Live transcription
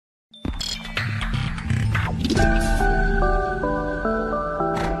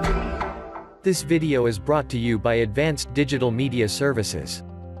This video is brought to you by Advanced Digital Media Services.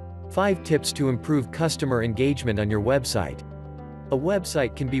 5 tips to improve customer engagement on your website. A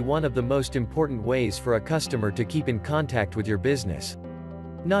website can be one of the most important ways for a customer to keep in contact with your business.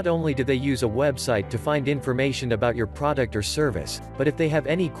 Not only do they use a website to find information about your product or service, but if they have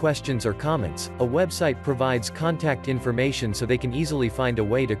any questions or comments, a website provides contact information so they can easily find a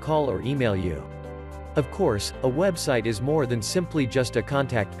way to call or email you. Of course, a website is more than simply just a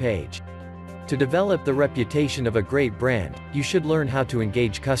contact page. To develop the reputation of a great brand, you should learn how to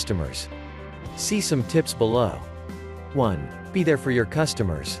engage customers. See some tips below. 1. Be there for your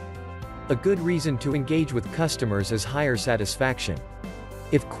customers. A good reason to engage with customers is higher satisfaction.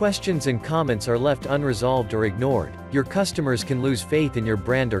 If questions and comments are left unresolved or ignored, your customers can lose faith in your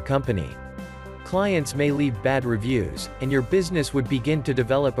brand or company. Clients may leave bad reviews, and your business would begin to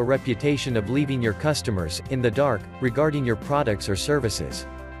develop a reputation of leaving your customers in the dark regarding your products or services.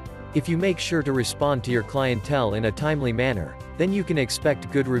 If you make sure to respond to your clientele in a timely manner, then you can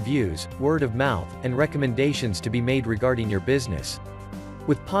expect good reviews, word of mouth, and recommendations to be made regarding your business.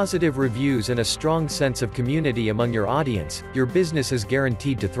 With positive reviews and a strong sense of community among your audience, your business is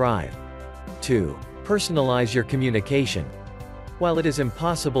guaranteed to thrive. 2. Personalize your communication. While it is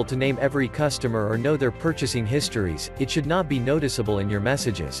impossible to name every customer or know their purchasing histories, it should not be noticeable in your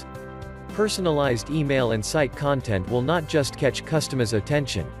messages. Personalized email and site content will not just catch customers'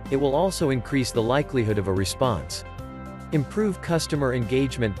 attention, it will also increase the likelihood of a response. Improve customer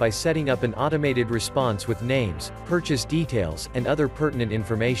engagement by setting up an automated response with names, purchase details, and other pertinent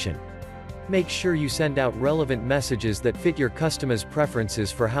information. Make sure you send out relevant messages that fit your customers'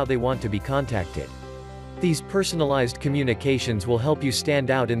 preferences for how they want to be contacted. These personalized communications will help you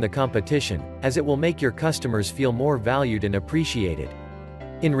stand out in the competition, as it will make your customers feel more valued and appreciated.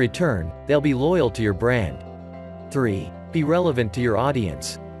 In return, they'll be loyal to your brand. 3. Be relevant to your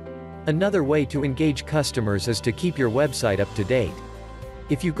audience. Another way to engage customers is to keep your website up to date.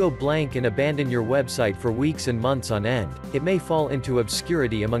 If you go blank and abandon your website for weeks and months on end, it may fall into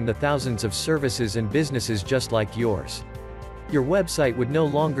obscurity among the thousands of services and businesses just like yours. Your website would no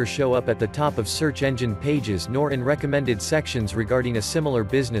longer show up at the top of search engine pages nor in recommended sections regarding a similar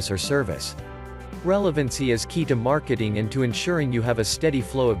business or service. Relevancy is key to marketing and to ensuring you have a steady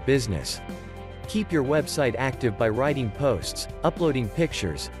flow of business. Keep your website active by writing posts, uploading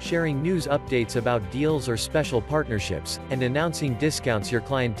pictures, sharing news updates about deals or special partnerships, and announcing discounts your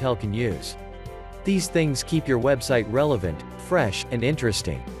clientele can use. These things keep your website relevant, fresh, and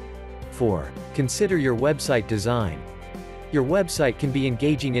interesting. 4. Consider your website design. Your website can be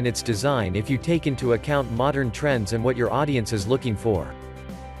engaging in its design if you take into account modern trends and what your audience is looking for.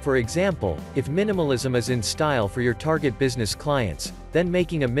 For example, if minimalism is in style for your target business clients, then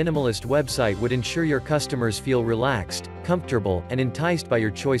making a minimalist website would ensure your customers feel relaxed, comfortable, and enticed by your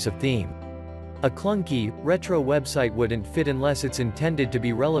choice of theme. A clunky, retro website wouldn't fit unless it's intended to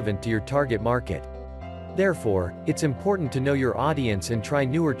be relevant to your target market. Therefore, it's important to know your audience and try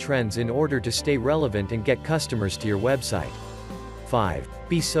newer trends in order to stay relevant and get customers to your website. 5.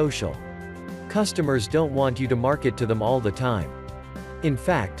 Be social. Customers don't want you to market to them all the time. In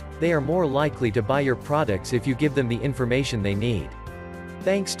fact, they are more likely to buy your products if you give them the information they need.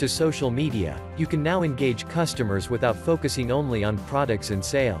 Thanks to social media, you can now engage customers without focusing only on products and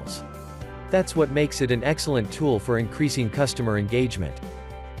sales. That's what makes it an excellent tool for increasing customer engagement.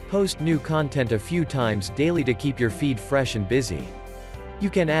 Post new content a few times daily to keep your feed fresh and busy.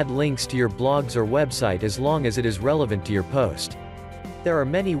 You can add links to your blogs or website as long as it is relevant to your post. There are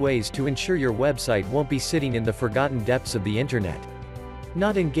many ways to ensure your website won't be sitting in the forgotten depths of the internet.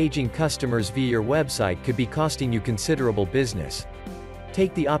 Not engaging customers via your website could be costing you considerable business.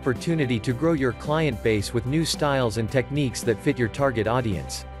 Take the opportunity to grow your client base with new styles and techniques that fit your target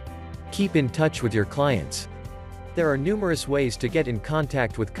audience. Keep in touch with your clients. There are numerous ways to get in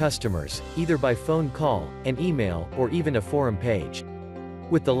contact with customers, either by phone call, an email, or even a forum page.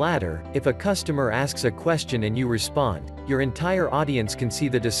 With the latter, if a customer asks a question and you respond, your entire audience can see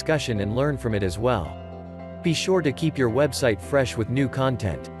the discussion and learn from it as well. Be sure to keep your website fresh with new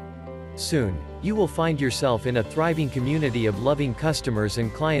content. Soon, you will find yourself in a thriving community of loving customers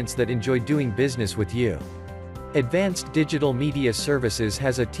and clients that enjoy doing business with you. Advanced Digital Media Services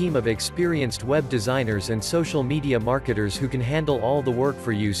has a team of experienced web designers and social media marketers who can handle all the work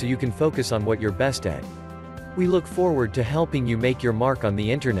for you so you can focus on what you're best at. We look forward to helping you make your mark on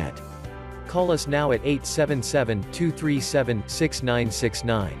the internet. Call us now at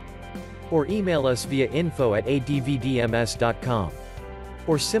 877-237-6969. Or email us via info@advdms.com.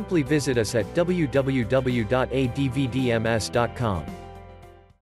 Or simply visit us at www.advdms.com.